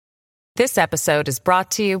This episode is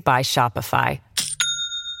brought to you by Shopify.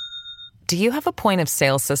 Do you have a point of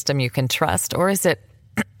sale system you can trust, or is it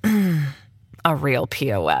a real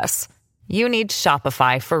POS? You need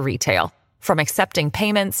Shopify for retail. From accepting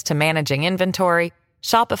payments to managing inventory,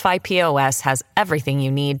 Shopify POS has everything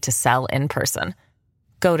you need to sell in person.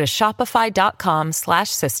 Go to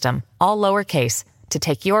shopify.com/system, all lowercase, to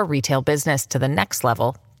take your retail business to the next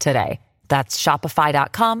level today. That's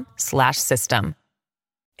shopify.com/system.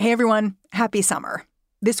 Hey everyone, happy summer.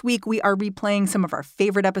 This week we are replaying some of our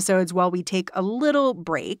favorite episodes while we take a little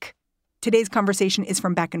break. Today's conversation is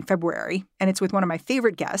from back in February, and it's with one of my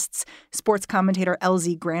favorite guests, sports commentator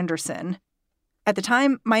Elsie Granderson. At the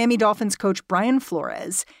time, Miami Dolphins coach Brian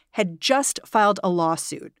Flores had just filed a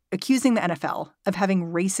lawsuit accusing the NFL of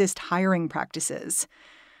having racist hiring practices.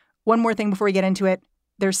 One more thing before we get into it,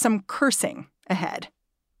 there's some cursing ahead.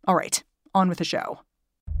 All right, on with the show.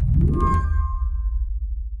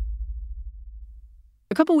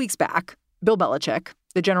 A couple weeks back, Bill Belichick,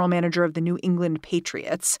 the general manager of the New England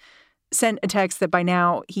Patriots, sent a text that by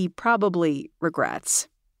now he probably regrets.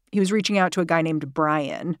 He was reaching out to a guy named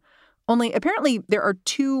Brian. Only apparently there are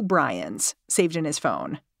two Brians saved in his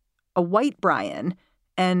phone, a white Brian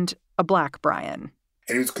and a black Brian.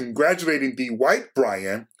 And he was congratulating the white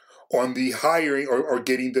Brian on the hiring or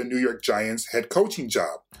getting the New York Giants head coaching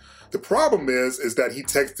job. The problem is that he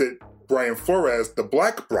texted Brian Flores, the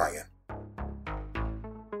black Brian.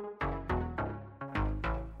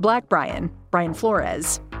 Black Brian, Brian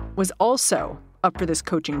Flores, was also up for this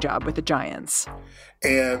coaching job with the Giants.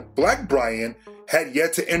 And Black Brian had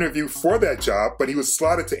yet to interview for that job, but he was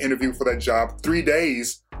slotted to interview for that job 3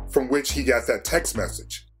 days from which he got that text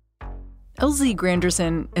message. Elsie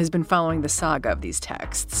Granderson has been following the saga of these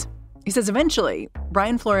texts. He says eventually,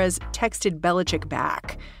 Brian Flores texted Belichick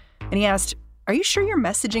back, and he asked, "Are you sure you're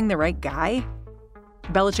messaging the right guy?"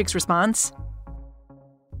 Belichick's response?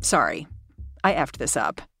 "Sorry, I effed this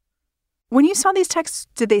up." When you saw these texts,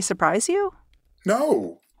 did they surprise you?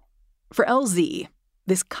 No. For LZ,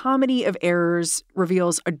 this comedy of errors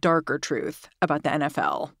reveals a darker truth about the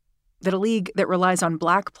NFL. That a league that relies on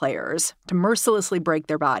black players to mercilessly break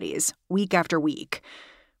their bodies week after week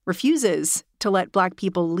refuses to let black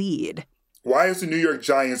people lead. Why is the New York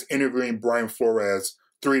Giants interviewing Brian Flores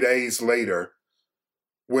 3 days later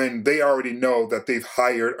when they already know that they've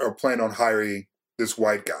hired or plan on hiring this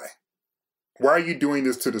white guy? Why are you doing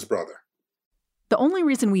this to this brother? The only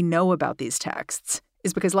reason we know about these texts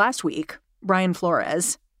is because last week, Brian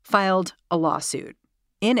Flores filed a lawsuit.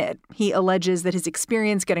 In it, he alleges that his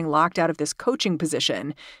experience getting locked out of this coaching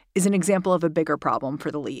position is an example of a bigger problem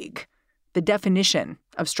for the league, the definition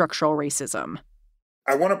of structural racism.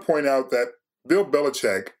 I want to point out that Bill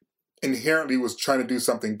Belichick inherently was trying to do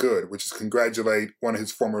something good, which is congratulate one of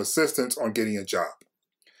his former assistants on getting a job.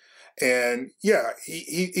 And yeah,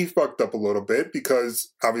 he fucked up a little bit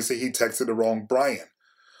because obviously he texted the wrong Brian.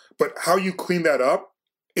 But how you clean that up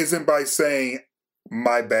isn't by saying,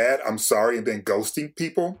 "My bad, I'm sorry," and then ghosting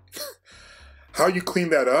people. How you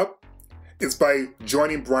clean that up is by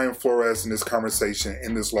joining Brian Flores in this conversation,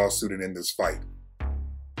 in this lawsuit, and in this fight.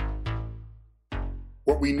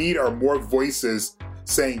 What we need are more voices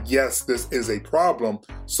saying, yes, this is a problem,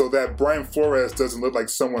 so that Brian Flores doesn't look like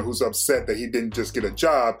someone who's upset that he didn't just get a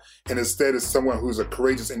job, and instead is someone who's a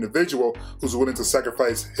courageous individual who's willing to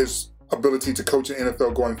sacrifice his ability to coach in the NFL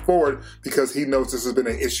going forward because he knows this has been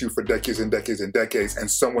an issue for decades and decades and decades, and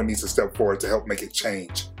someone needs to step forward to help make it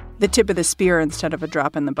change. The tip of the spear instead of a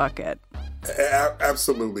drop in the bucket.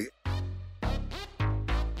 Absolutely.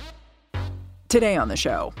 Today on the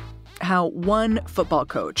show, how one football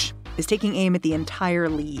coach is taking aim at the entire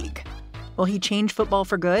league. Will he change football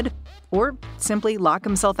for good or simply lock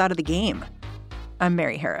himself out of the game? I'm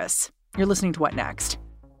Mary Harris. You're listening to What Next?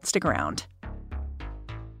 Stick around.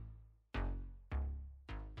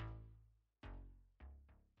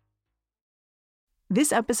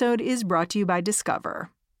 This episode is brought to you by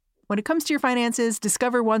Discover. When it comes to your finances,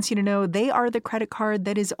 Discover wants you to know they are the credit card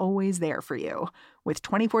that is always there for you. With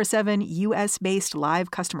 24/7 U.S.-based live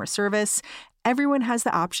customer service, everyone has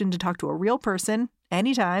the option to talk to a real person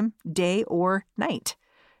anytime, day or night.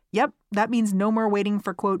 Yep, that means no more waiting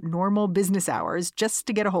for, quote, normal business hours just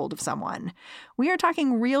to get a hold of someone. We are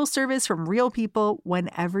talking real service from real people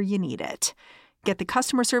whenever you need it. Get the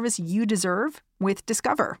customer service you deserve with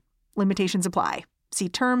Discover. Limitations apply. See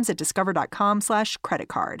terms at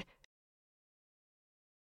discover.com/creditcard.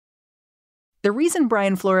 The reason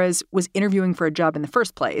Brian Flores was interviewing for a job in the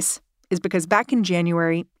first place is because back in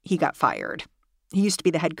January, he got fired. He used to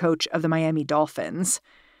be the head coach of the Miami Dolphins.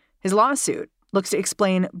 His lawsuit looks to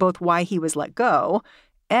explain both why he was let go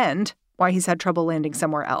and why he's had trouble landing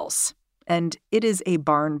somewhere else. and it is a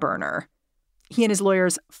barn burner. He and his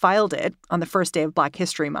lawyers filed it on the first day of Black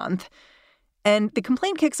History Month. And the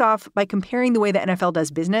complaint kicks off by comparing the way the NFL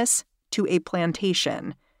does business to a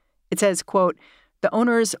plantation. It says, quote, the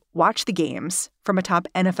owners watch the games from atop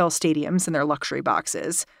NFL stadiums in their luxury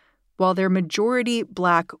boxes, while their majority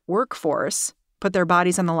Black workforce put their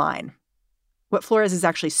bodies on the line. What Flores is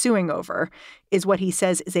actually suing over is what he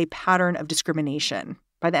says is a pattern of discrimination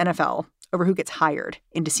by the NFL over who gets hired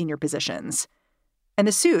into senior positions. And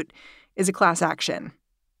the suit is a class action.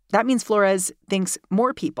 That means Flores thinks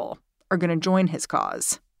more people are going to join his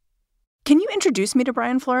cause. Can you introduce me to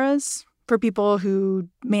Brian Flores for people who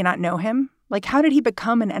may not know him? Like, how did he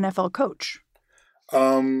become an NFL coach?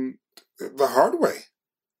 The hard way.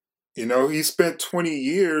 You know, he spent 20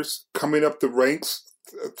 years coming up the ranks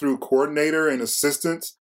through coordinator and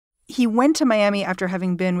assistants. He went to Miami after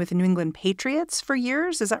having been with the New England Patriots for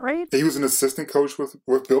years. Is that right? He was an assistant coach with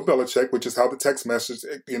Bill Belichick, which is how the text message,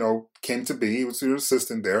 came to be. He was an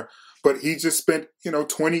assistant there. But he just spent,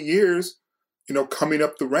 20 years, coming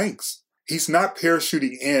up the ranks. He's not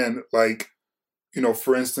parachuting in like,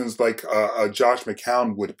 for instance, like Josh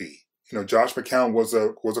McCown would be. Josh McCown was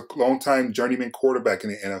a longtime journeyman quarterback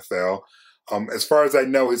in the NFL. As far as I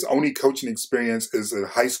know, his only coaching experience is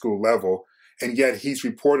at high school level. And yet he's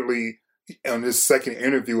reportedly on his second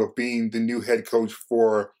interview of being the new head coach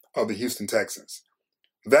for the Houston Texans.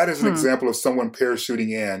 That is an example of someone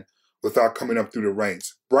parachuting in without coming up through the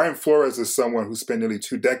ranks. Brian Flores is someone who spent nearly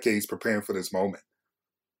 2 decades preparing for this moment.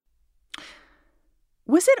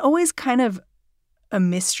 Was it always kind of a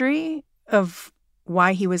mystery of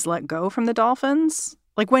why he was let go from the Dolphins?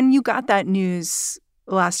 Like when you got that news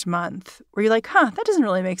last month, were you like, that doesn't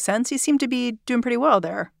really make sense. He seemed to be doing pretty well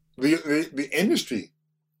there. The industry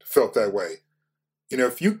felt that way.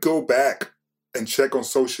 If you go back and check on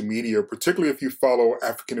social media, particularly if you follow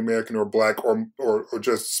African-American or Black or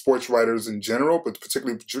just sports writers in general, but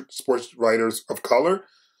particularly sports writers of color,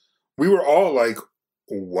 we were all like,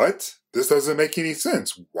 what? This doesn't make any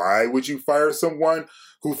sense. Why would you fire someone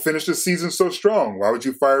who finished the season so strong? Why would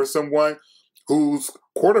you fire someone whose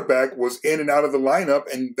quarterback was in and out of the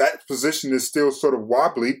lineup and that position is still sort of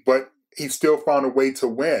wobbly, but he still found a way to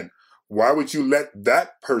win? Why would you let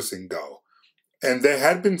that person go? And there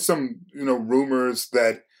had been some, rumors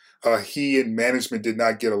that he and management did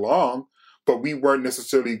not get along, but we weren't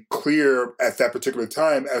necessarily clear at that particular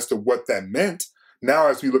time as to what that meant. Now,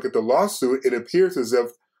 as we look at the lawsuit, it appears as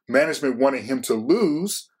if management wanted him to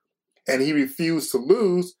lose, and he refused to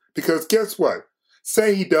lose because guess what?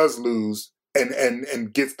 Say he does lose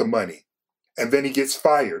and gets the money, and then he gets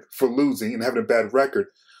fired for losing and having a bad record.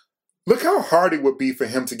 Look how hard it would be for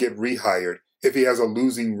him to get rehired if he has a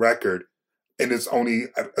losing record in his only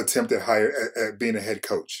attempt at being a head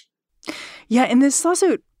coach. Yeah, in this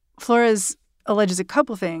lawsuit, Flores alleges a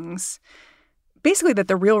couple things. Basically that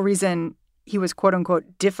the real reason he was, quote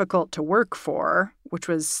unquote, difficult to work for, which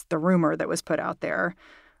was the rumor that was put out there,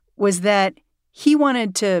 was that he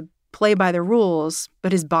wanted to play by the rules,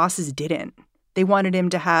 but his bosses didn't. They wanted him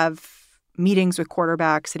to have meetings with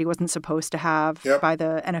quarterbacks that he wasn't supposed to have by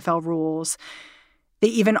the NFL rules. They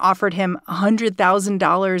even offered him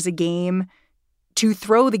 $100,000 a game to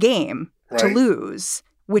throw the game to lose,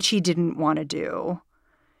 which he didn't want to do.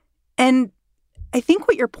 And I think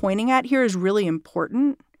what you're pointing at here is really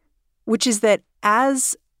important, which is that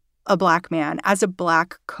as a Black man, as a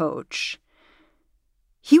Black coach,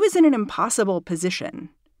 he was in an impossible position,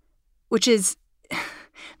 which is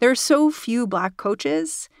there are so few Black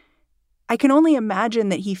coaches. I can only imagine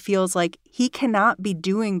that he feels like he cannot be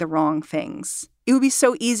doing the wrong things. It would be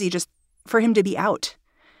so easy just for him to be out.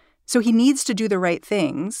 So he needs to do the right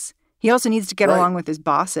things. He also needs to get along with his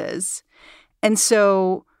bosses. And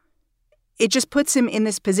so it just puts him in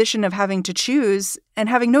this position of having to choose and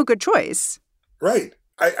having no good choice. Right.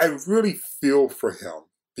 I really feel for him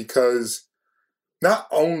because not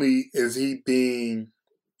only is he being,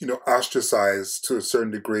 ostracized to a certain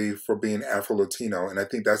degree for being Afro-Latino, and I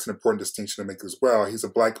think that's an important distinction to make as well. He's a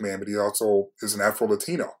Black man, but he also is an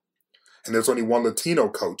Afro-Latino. And there's only one Latino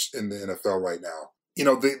coach in the NFL right now.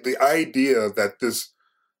 The idea that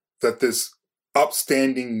this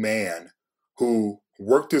upstanding man who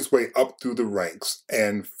worked his way up through the ranks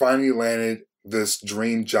and finally landed this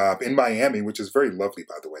dream job in Miami, which is very lovely,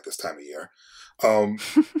 by the way, this time of year.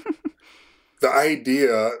 The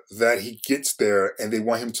idea that he gets there and they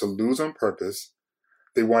want him to lose on purpose.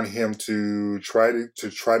 They want him to try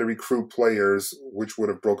to recruit players, which would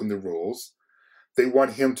have broken the rules. They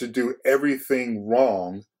want him to do everything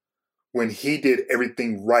wrong when he did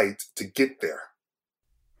everything right to get there.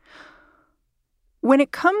 When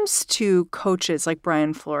it comes to coaches like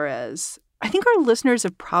Brian Flores, I think our listeners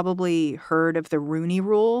have probably heard of the Rooney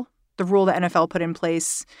Rule, the rule the NFL put in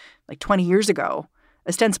place like 20 years ago,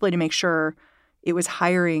 ostensibly to make sure it was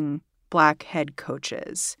hiring Black head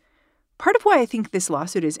coaches. Part of why I think this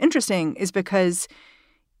lawsuit is interesting is because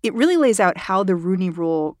it really lays out how the Rooney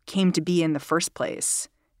Rule came to be in the first place.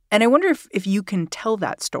 And I wonder if you can tell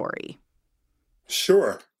that story.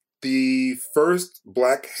 Sure. The first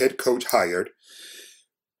Black head coach hired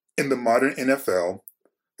in the modern NFL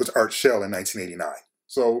was Art Shell in 1989.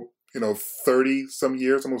 So, 30 some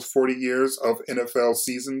years, almost 40 years of NFL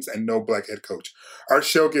seasons and no Black head coach. Art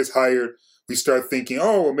Shell gets hired. We start thinking,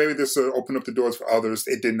 oh, well, maybe this will open up the doors for others.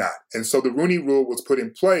 It did not. And so the Rooney Rule was put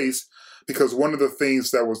in place because one of the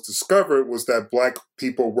things that was discovered was that Black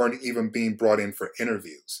people weren't even being brought in for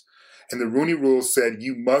interviews. And the Rooney Rule said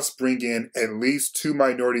you must bring in at least 2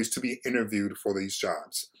 minorities to be interviewed for these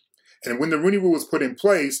jobs. And when the Rooney Rule was put in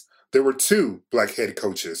place, there were 2 Black head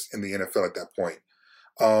coaches in the NFL at that point.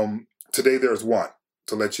 Today, there's 1,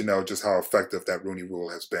 to let you know just how effective that Rooney Rule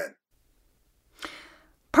has been.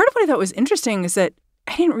 Part of what I thought was interesting is that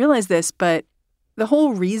I didn't realize this, but the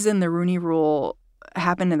whole reason the Rooney Rule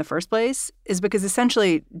happened in the first place is because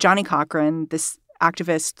essentially Johnnie Cochran, this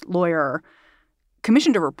activist lawyer,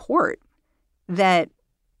 commissioned a report that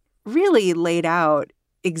really laid out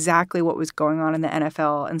exactly what was going on in the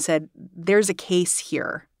NFL and said, there's a case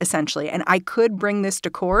here, essentially, and I could bring this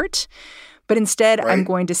to court, but instead right. I'm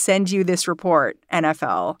going to send you this report,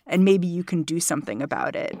 NFL, and maybe you can do something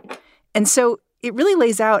about it. And so it really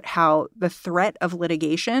lays out how the threat of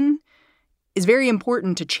litigation is very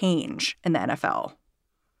important to change in the NFL.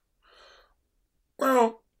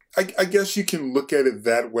 Well, I guess you can look at it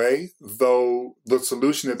that way, though the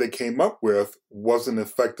solution that they came up with wasn't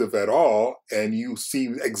effective at all. And you see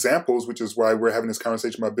examples, which is why we're having this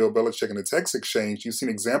conversation about Bill Belichick and the text exchange. You've seen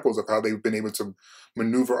examples of how they've been able to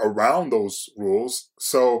maneuver around those rules.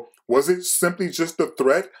 So was it simply just the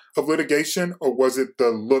threat of litigation, or was it the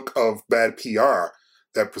look of bad PR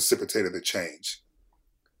that precipitated the change?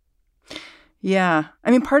 Yeah.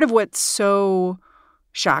 I mean, part of what's so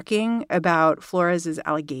shocking about Flores's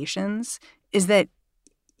allegations is that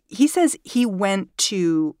he says he went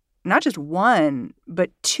to not just 1, but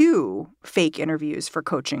 2 fake interviews for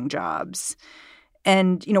coaching jobs.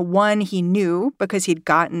 And, one he knew because he'd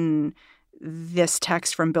gotten this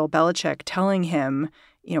text from Bill Belichick telling him,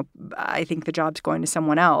 I think the job's going to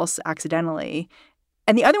someone else accidentally.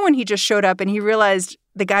 And the other one, he just showed up and he realized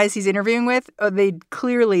the guys he's interviewing with, they'd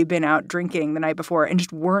clearly been out drinking the night before and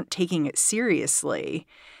just weren't taking it seriously.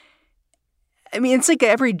 I mean, it's like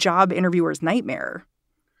every job interviewer's nightmare.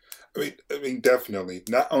 I mean, definitely.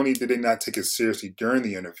 Not only did they not take it seriously during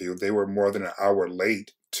the interview, they were more than an hour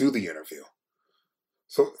late to the interview.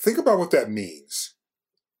 So think about what that means.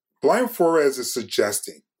 Brian Flores is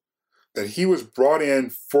suggesting that he was brought in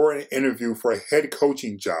for an interview for a head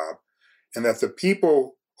coaching job, and that the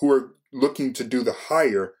people who were looking to do the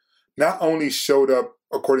hire not only showed up,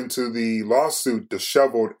 according to the lawsuit,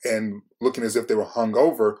 disheveled and looking as if they were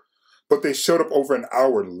hungover, but they showed up over an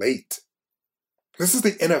hour late. This is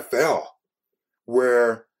the NFL,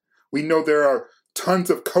 where we know there are tons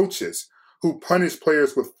of coaches who punish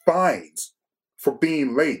players with fines for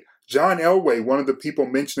being late. John Elway, one of the people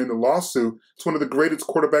mentioned in the lawsuit, is one of the greatest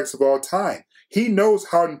quarterbacks of all time. He knows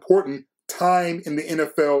how important time in the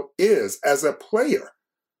NFL is as a player.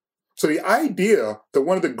 So the idea that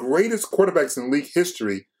one of the greatest quarterbacks in league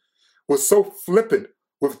history was so flippant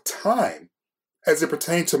with time as it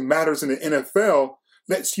pertains to matters in the NFL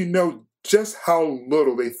lets you know just how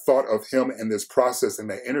little they thought of him and this process in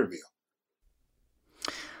that interview.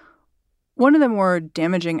 One of the more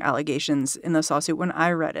damaging allegations in this lawsuit when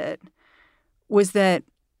I read it was that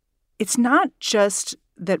it's not just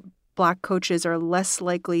that Black coaches are less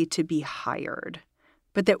likely to be hired,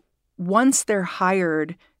 but that once they're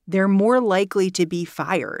hired, they're more likely to be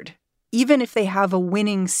fired, even if they have a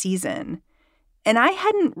winning season. And I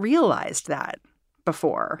hadn't realized that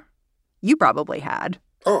before. You probably had.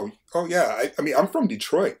 Oh yeah. I mean, I'm from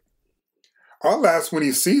Detroit. Our last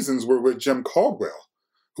winning seasons were with Jim Caldwell,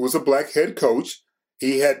 who was a Black head coach.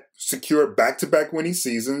 He had secured back-to-back winning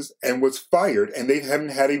seasons and was fired, and they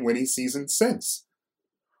haven't had a winning season since.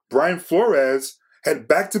 Brian Flores had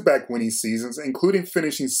back-to-back winning seasons, including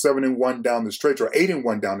finishing 7-1 down the stretch, or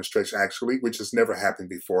 8-1 down the stretch, actually, which has never happened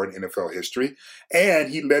before in NFL history.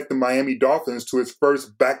 And he led the Miami Dolphins to its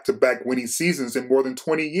first back-to-back winning seasons in more than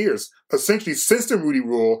 20 years. Essentially, since the Rooney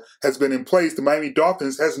Rule has been in place, the Miami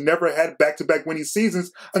Dolphins has never had back-to-back winning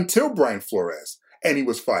seasons until Brian Flores, and he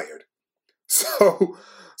was fired.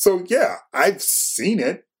 So yeah, I've seen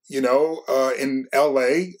it. in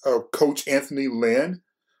L.A., Coach Anthony Lynn,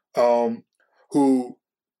 who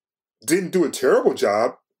didn't do a terrible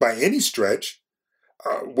job by any stretch,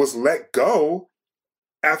 was let go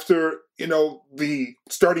after, the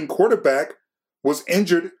starting quarterback was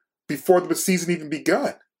injured before the season even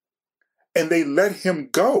begun. And they let him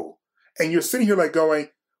go. And you're sitting here like going,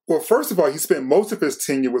 well, first of all, he spent most of his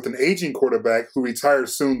tenure with an aging quarterback who retired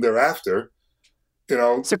soon thereafter.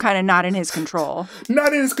 So kind of not in his control.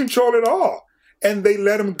 Not in his control at all. And they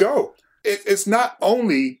let him go. It's not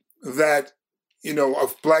only that, a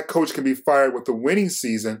black coach can be fired with a winning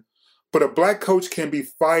season, but a black coach can be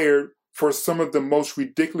fired for some of the most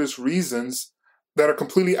ridiculous reasons that are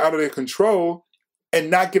completely out of their control and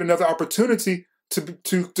not get another opportunity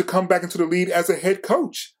to come back into the lead as a head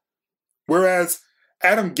coach. Whereas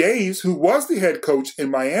Adam Gase, who was the head coach in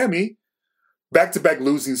Miami, back-to-back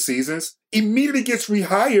losing seasons, immediately gets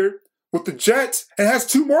rehired with the Jets and has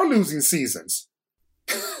 2 more losing seasons.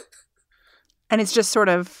 And it's just sort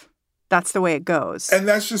of, that's the way it goes. And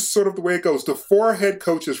that's just sort of the way it goes. The 4 head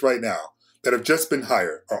coaches right now that have just been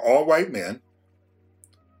hired are all white men.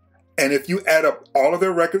 And if you add up all of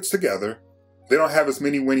their records together, they don't have as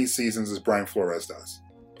many winning seasons as Brian Flores does.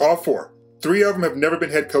 All 4. 3 of them have never been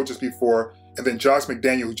head coaches before. And then Josh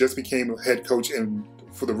McDaniel, who just became a head coach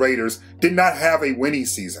for the Raiders, did not have a winning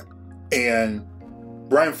season. And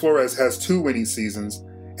Brian Flores has 2 winning seasons,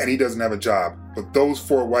 and he doesn't have a job. But those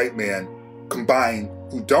 4 white men combined,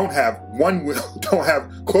 who don't have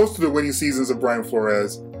close to the winning seasons of Brian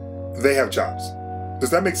Flores, they have jobs. Does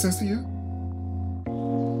that make sense to you?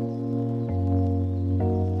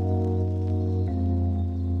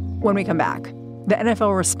 When we come back, the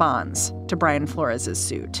NFL responds to Brian Flores'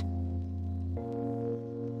 suit.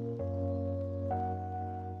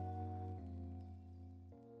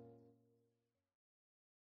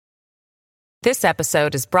 This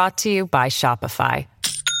episode is brought to you by Shopify.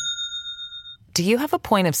 Do you have a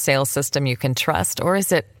point of sale system you can trust, or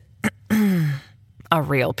is it a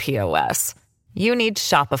real POS? You need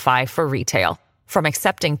Shopify for retail. From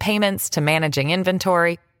accepting payments to managing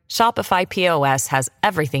inventory, Shopify POS has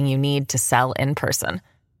everything you need to sell in person.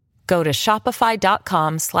 Go to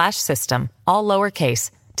shopify.com/system, all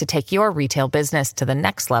lowercase, to take your retail business to the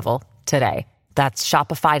next level today. That's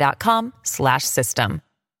shopify.com/system.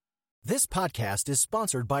 This podcast is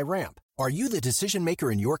sponsored by Ramp. Are you the decision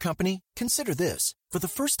maker in your company? Consider this. For the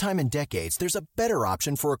first time in decades, there's a better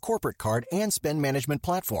option for a corporate card and spend management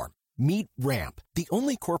platform. Meet Ramp, the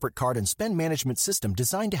only corporate card and spend management system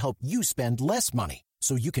designed to help you spend less money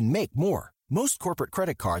so you can make more. Most corporate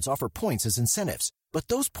credit cards offer points as incentives, but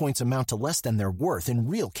those points amount to less than their worth in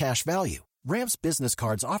real cash value. Ramp's business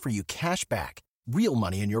cards offer you cash back, real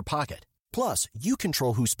money in your pocket. Plus, you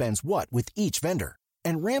control who spends what with each vendor.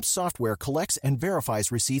 And Ramp software collects and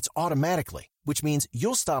verifies receipts automatically, which means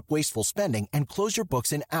you'll stop wasteful spending and close your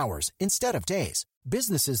books in hours instead of days.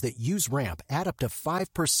 Businesses that use Ramp add up to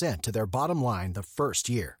 5% to their bottom line the first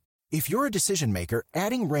year. If you're a decision maker,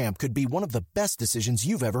 adding Ramp could be one of the best decisions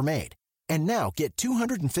you've ever made. And now get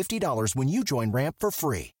 $250 when you join Ramp for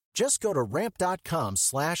free. Just go to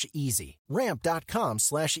ramp.com/easy.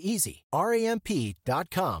 Ramp.com/easy.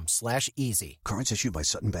 RAMP.com/easy. Cards issued by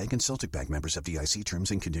Sutton Bank and Celtic Bank, members of FDIC.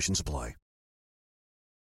 Terms and conditions apply.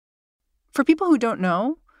 For people who don't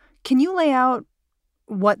know, can you lay out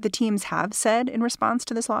what the teams have said in response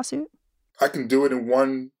to this lawsuit? I can do it in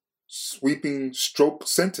one sweeping stroke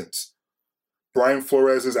sentence. Brian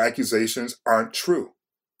Flores' accusations aren't true.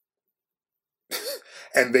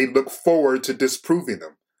 And they look forward to disproving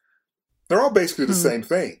them. They're all basically the same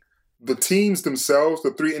thing. The teams themselves,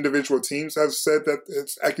 the 3 individual teams, have said that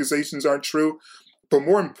its accusations aren't true. But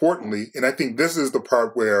more importantly, and I think this is the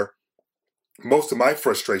part where most of my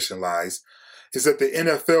frustration lies, is that the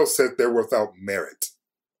NFL said they're without merit.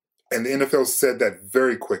 And the NFL said that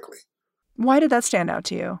very quickly. Why did that stand out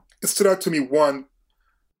to you? It stood out to me, one,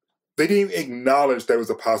 they didn't even acknowledge there was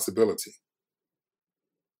a possibility.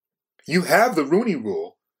 You have the Rooney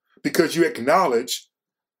Rule because you acknowledge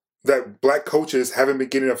that black coaches haven't been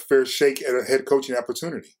getting a fair shake at a head coaching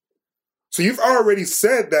opportunity. So you've already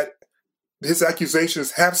said that his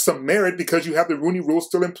accusations have some merit because you have the Rooney Rule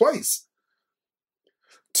still in place.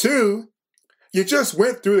 2, you just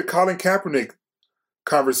went through the Colin Kaepernick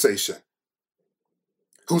conversation,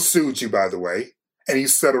 who sued you, by the way, and he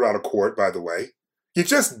settled out of court, by the way. You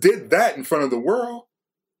just did that in front of the world.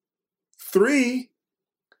 3,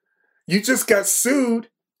 you just got sued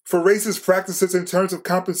for racist practices in terms of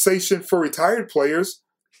compensation for retired players,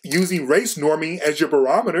 using race norming as your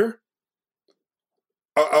barometer,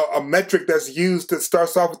 a metric that's used that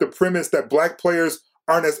starts off with the premise that black players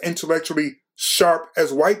aren't as intellectually sharp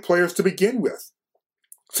as white players to begin with.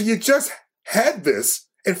 So you just had this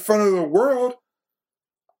in front of the world,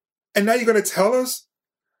 and now you're going to tell us,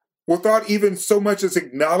 without even so much as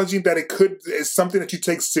acknowledging that it's something that you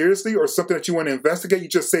take seriously or something that you want to investigate, you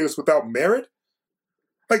just say it's without merit?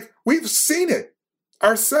 Like, we've seen it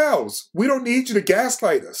ourselves. We don't need you to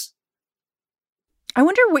gaslight us. I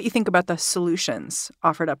wonder what you think about the solutions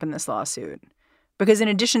offered up in this lawsuit. Because in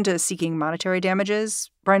addition to seeking monetary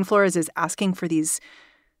damages, Brian Flores is asking for these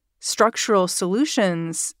structural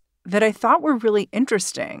solutions that I thought were really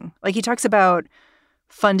interesting. Like, he talks about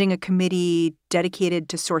funding a committee dedicated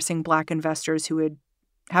to sourcing Black investors who would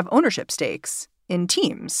have ownership stakes in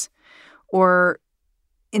teams, or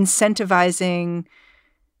incentivizing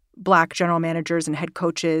Black general managers and head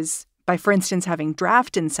coaches by, for instance, having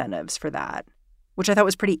draft incentives for that, which I thought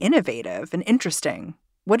was pretty innovative and interesting.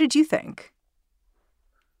 What did you think?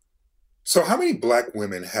 So how many Black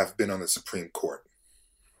women have been on the Supreme Court?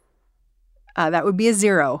 That would be a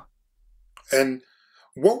 0. And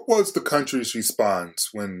what was the country's response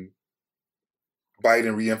when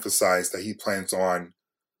Biden reemphasized that he plans on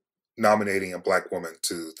nominating a Black woman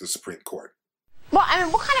to the Supreme Court? Well, I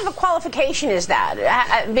mean, what kind of a qualification is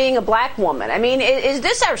that, being a Black woman? I mean, is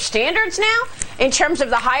this our standards now in terms of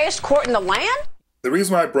the highest court in the land? The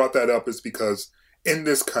reason why I brought that up is because in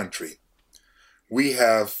this country, we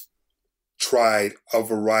have tried a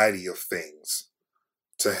variety of things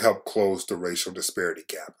to help close the racial disparity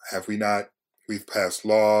gap. Have we not? We've passed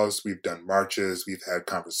laws, we've done marches, we've had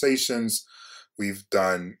conversations, we've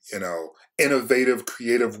done, innovative,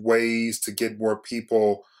 creative ways to get more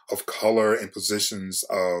people of color in positions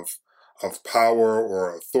of power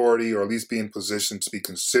or authority, or at least be in position to be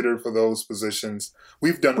considered for those positions.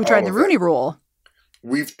 We tried the Rooney Rule.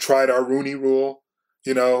 We've tried our Rooney Rule.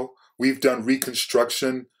 We've done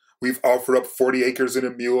Reconstruction. We've offered up 40 acres and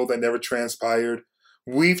a mule that never transpired.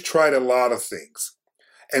 We've tried a lot of things.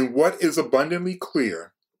 And what is abundantly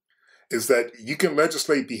clear is that you can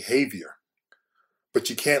legislate behavior, but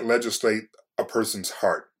you can't legislate a person's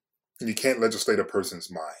heart, and you can't legislate a person's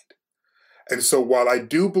mind. And so while I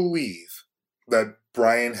do believe that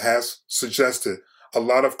Brian has suggested a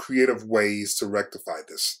lot of creative ways to rectify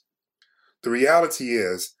this, the reality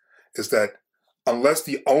is that unless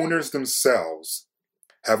the owners themselves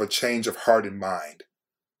have a change of heart and mind,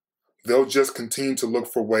 they'll just continue to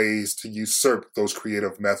look for ways to usurp those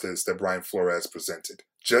creative methods that Brian Flores presented,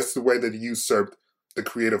 just the way that he usurped the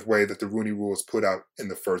creative way that the Rooney Rule was put out in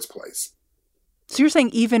the first place. So you're saying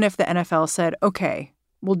even if the NFL said, okay,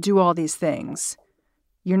 we'll do all these things,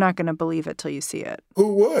 you're not going to believe it till you see it?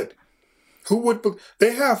 Who would?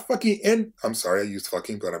 They have fucking I'm sorry, I used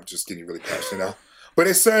fucking, but I'm just getting really passionate now. But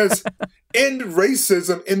it says, end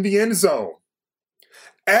racism in the end zone.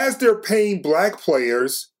 As they're paying Black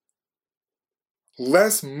players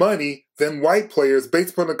less money than white players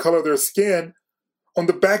based upon the color of their skin on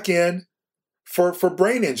the back end for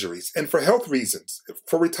brain injuries and for health reasons,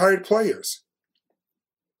 for retired players.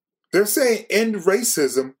 They're saying end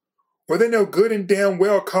racism when they know good and damn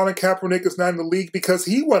well Colin Kaepernick is not in the league because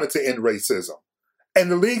he wanted to end racism.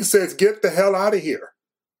 And the league says, get the hell out of here.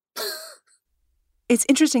 It's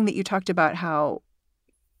interesting that you talked about how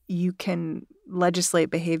you can legislate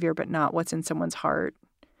behavior, but not what's in someone's heart.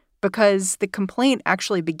 Because the complaint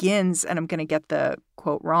actually begins, and I'm going to get the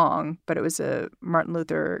quote wrong, but it was a Martin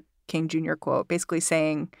Luther King Jr. quote, basically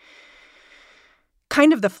saying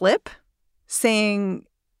kind of the flip, saying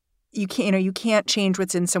you can't change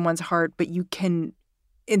what's in someone's heart, but you can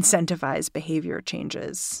incentivize behavior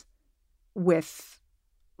changes with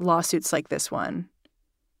lawsuits like this one.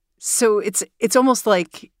 So it's almost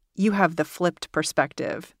like you have the flipped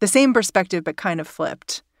perspective, the same perspective, but kind of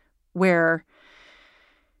flipped, where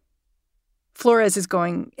Flores is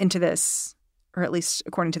going into this, or at least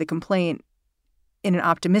according to the complaint, in an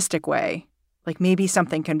optimistic way, like maybe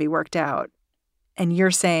something can be worked out. And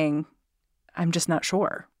you're saying, I'm just not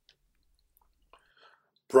sure.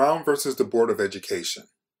 Brown versus the Board of Education.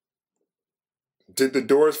 Did the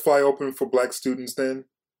doors fly open for Black students then?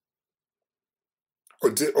 Or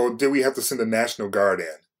did we have to send the National Guard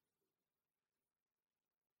in?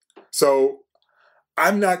 So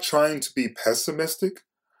I'm not trying to be pessimistic.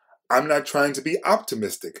 I'm not trying to be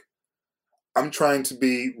optimistic. I'm trying to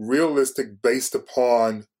be realistic based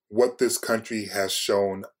upon what this country has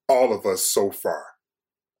shown all of us so far.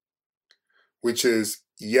 Which is,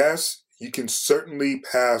 yes, you can certainly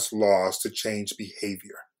pass laws to change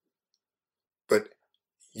behavior. But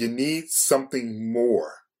you need something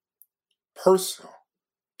more personal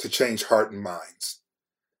to change heart and minds.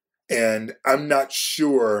 And I'm not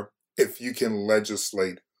sure if you can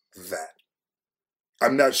legislate that.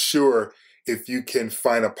 I'm not sure if you can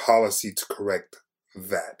find a policy to correct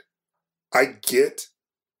that. I get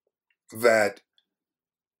that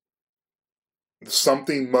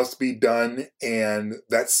something must be done, and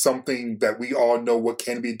that's something that we all know what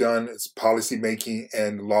can be done. It's policy making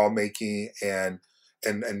and law making and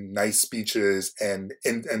nice speeches and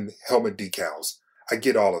helmet decals. I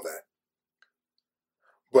get all of that.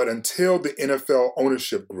 But until the NFL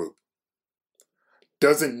ownership group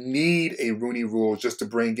doesn't need a Rooney Rule just to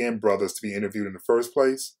bring in brothers to be interviewed in the first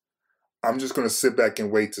place, I'm just going to sit back and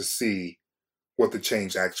wait to see what the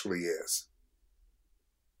change actually is.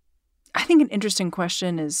 I think an interesting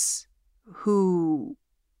question is who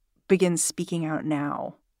begins speaking out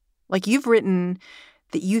now. Like, you've written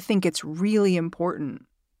that you think it's really important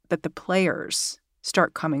that the players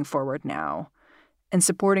start coming forward now and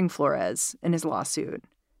supporting Flores in his lawsuit.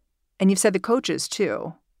 And you've said the coaches,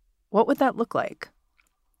 too. What would that look like?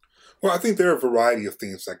 Well, I think there are a variety of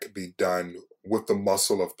things that could be done with the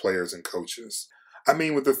muscle of players and coaches. I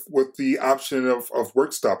mean, with the option of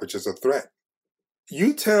work stoppage as a threat.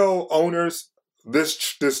 You tell owners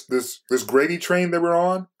this gravy train that we're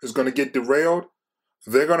on is going to get derailed,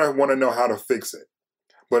 they're going to want to know how to fix it.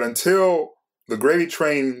 But until the gravy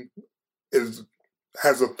train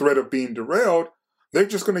has a threat of being derailed, they're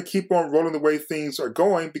just going to keep on rolling the way things are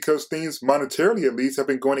going, because things, monetarily at least, have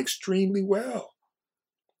been going extremely well.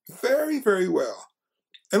 Very, very well.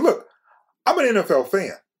 And look, I'm an NFL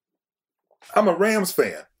fan. I'm a Rams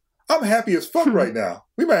fan. I'm happy as fuck right now.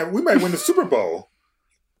 We might win the Super Bowl.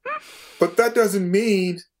 But that doesn't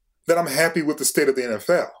mean that I'm happy with the state of the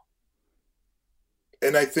NFL.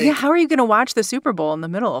 And I think... Yeah, how are you going to watch the Super Bowl in the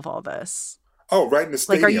middle of all this? Oh, right in the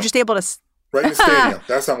stadium. Like, are you just able to... Right in the stadium.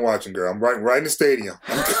 That's how I'm watching, girl. I'm right in the stadium.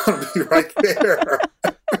 I'm going to be right there.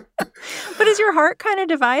 But is your heart kind of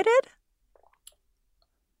divided?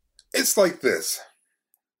 It's like this.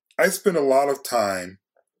 I spend a lot of time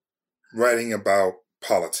writing about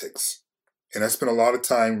politics. And I spent a lot of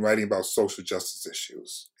time writing about social justice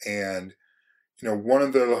issues. And, one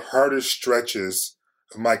of the hardest stretches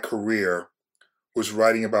of my career was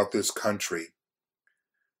writing about this country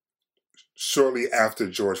shortly after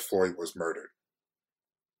George Floyd was murdered.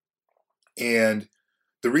 And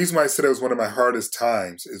the reason why I said it was one of my hardest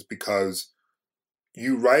times is because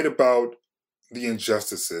you write about the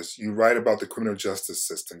injustices, you write about the criminal justice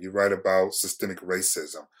system, you write about systemic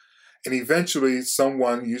racism. And eventually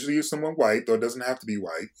someone, usually someone white, though it doesn't have to be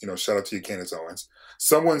white, shout out to you, Candace Owens,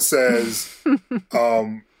 someone says,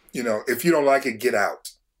 if you don't like it, get out.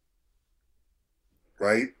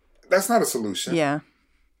 Right? That's not a solution. Yeah.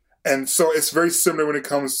 And so it's very similar when it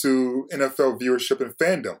comes to NFL viewership and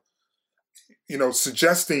fandom.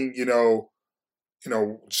 Suggesting,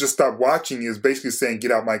 just stop watching is basically saying,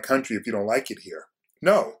 get out my country if you don't like it here.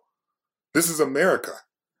 No, this is America.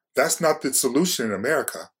 That's not the solution in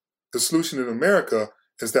America. The solution in America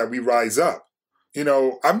is that we rise up.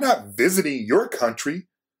 I'm not visiting your country.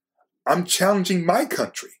 I'm challenging my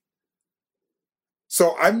country.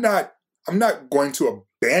 So I'm not going to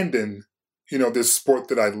abandon, this sport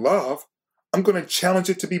that I love. I'm going to challenge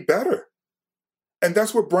it to be better. And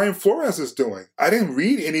that's what Brian Flores is doing. I didn't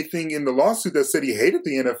read anything in the lawsuit that said he hated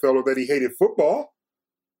the NFL or that he hated football.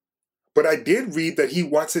 But I did read that he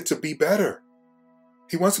wants it to be better.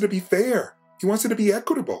 He wants it to be fair. He wants it to be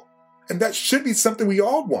equitable. And that should be something we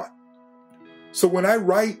all want. So when I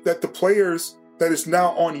write that the players that is now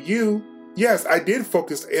on you, yes, I did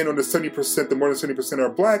focus in on the 70%, the more than 70% are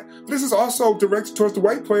black, but this is also directed towards the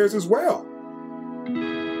white players as well.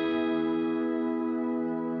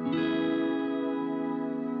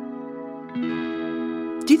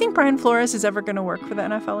 Do you think Brian Flores is ever going to work for the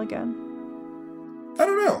NFL again? I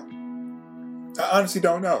don't know. I honestly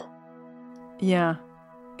don't know. Yeah.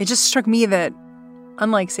 It just struck me that,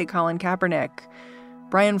 unlike, say, Colin Kaepernick,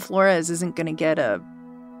 Brian Flores isn't going to get an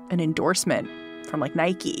endorsement from, like,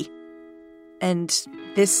 Nike. And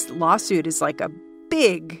this lawsuit is like a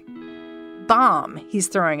big bomb he's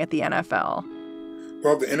throwing at the NFL.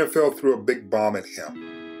 Well, the NFL threw a big bomb at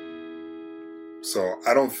him. So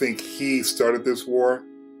I don't think he started this war.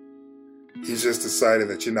 He's just decided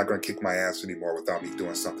that you're not going to kick my ass anymore without me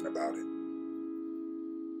doing something about it.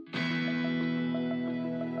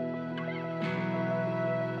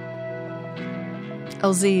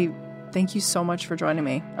 LZ, thank you so much for joining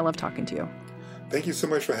me. I love talking to you. Thank you so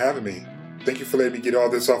much for having me. Thank you for letting me get all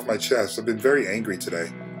this off my chest. I've been very angry today.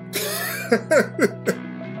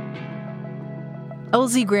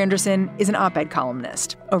 LZ Granderson is an op-ed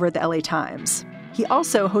columnist over at the LA Times. He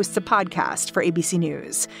also hosts a podcast for ABC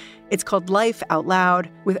News. It's called Life Out Loud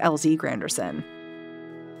with LZ Granderson.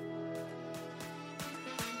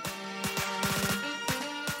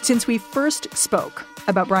 Since we first spoke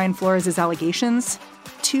about Brian Flores' allegations,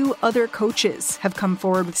 2 other coaches have come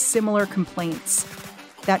forward with similar complaints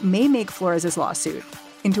that may make Flores' lawsuit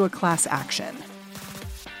into a class action.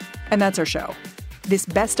 And that's our show. This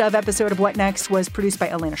best of episode of What Next was produced by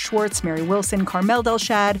Elena Schwartz, Mary Wilson, Carmel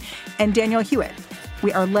Delshad, and Daniel Hewitt.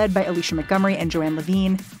 We are led by Alicia Montgomery and Joanne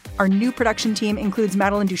Levine. Our new production team includes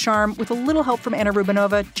Madeline Ducharme with a little help from Anna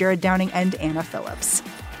Rubinova, Jared Downing, and Anna Phillips.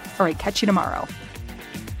 All right, catch you tomorrow.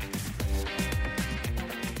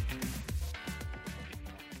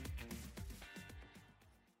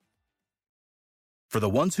 For the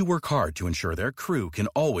ones who work hard to ensure their crew can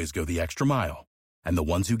always go the extra mile, and the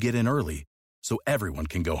ones who get in early so everyone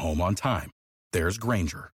can go home on time, there's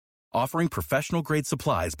Grainger, offering professional-grade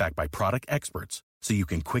supplies backed by product experts so you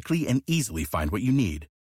can quickly and easily find what you need.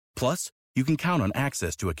 Plus, you can count on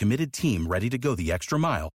access to a committed team ready to go the extra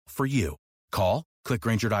mile for you. Call, click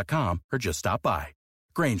Grainger.com, or just stop by.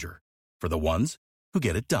 Grainger, for the ones who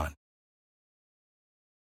get it done.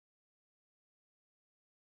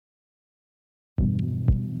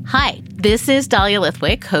 Hi, this is Dahlia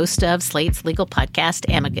Lithwick, host of Slate's legal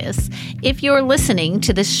podcast, Amicus. If you're listening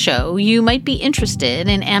to this show, you might be interested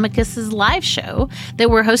in Amicus's live show that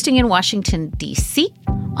we're hosting in Washington, D.C.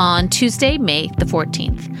 on Tuesday, May the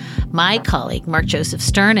 14th. My colleague, Mark Joseph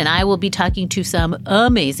Stern, and I will be talking to some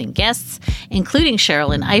amazing guests, including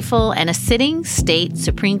Sherrilyn Ifill and a sitting state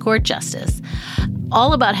Supreme Court justice,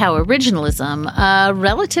 all about how originalism, a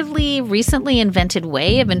relatively recently invented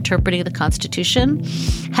way of interpreting the Constitution,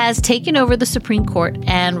 has taken over the Supreme Court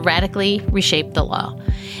and radically reshaped the law.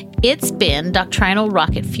 It's been doctrinal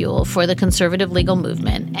rocket fuel for the conservative legal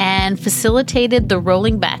movement and facilitated the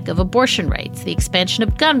rolling back of abortion rights, the expansion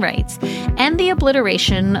of gun rights, and the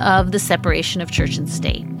obliteration of the separation of church and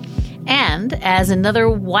state. And as another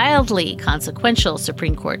wildly consequential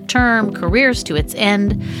Supreme Court term careers to its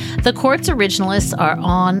end, the court's originalists are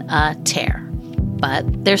on a tear.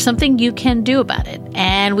 But there's something you can do about it,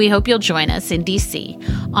 and we hope you'll join us in D.C.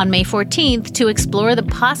 on May 14th to explore the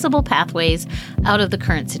possible pathways out of the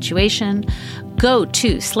current situation. Go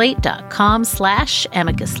to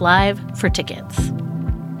slate.com/amicuslive for tickets.